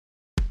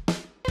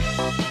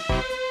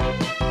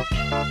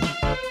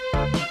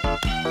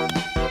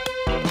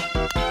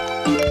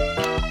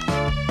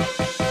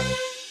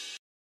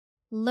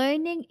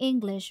Learning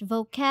English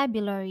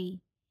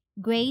Vocabulary,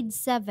 Grade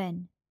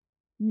 7,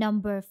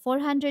 number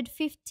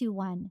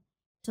 451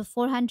 to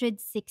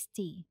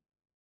 460.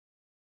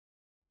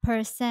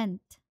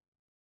 Percent.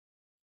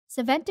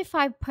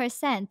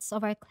 75%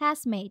 of our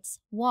classmates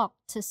walk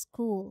to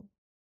school.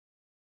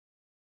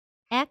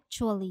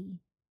 Actually.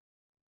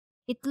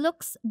 It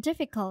looks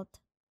difficult,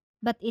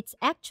 but it's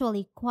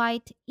actually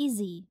quite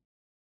easy.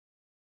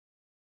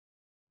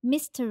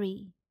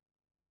 Mystery.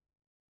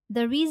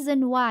 The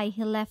reason why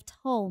he left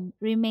home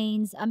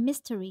remains a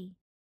mystery.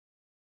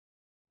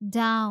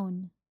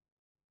 Down.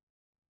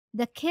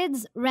 The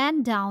kids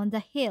ran down the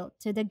hill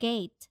to the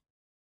gate.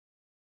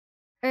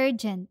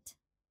 Urgent.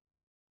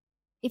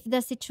 If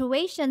the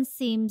situation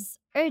seems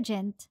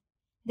urgent,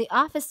 the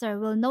officer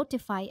will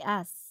notify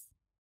us.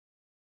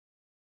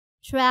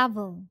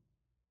 Travel.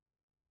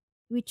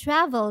 We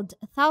traveled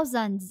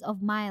thousands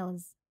of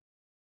miles.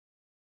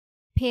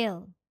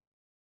 Pill.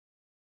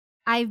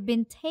 I've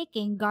been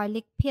taking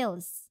garlic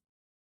pills.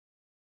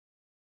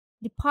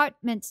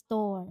 Department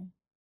store.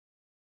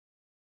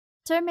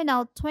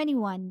 Terminal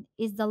 21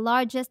 is the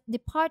largest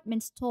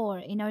department store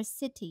in our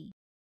city.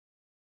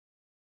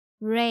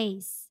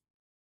 Race.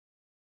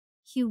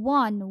 He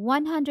won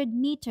 100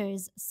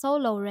 meters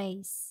solo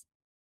race.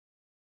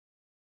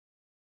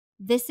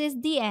 This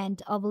is the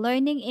end of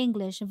Learning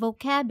English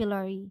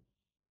Vocabulary,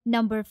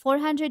 number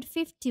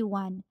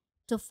 451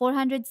 to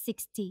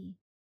 460.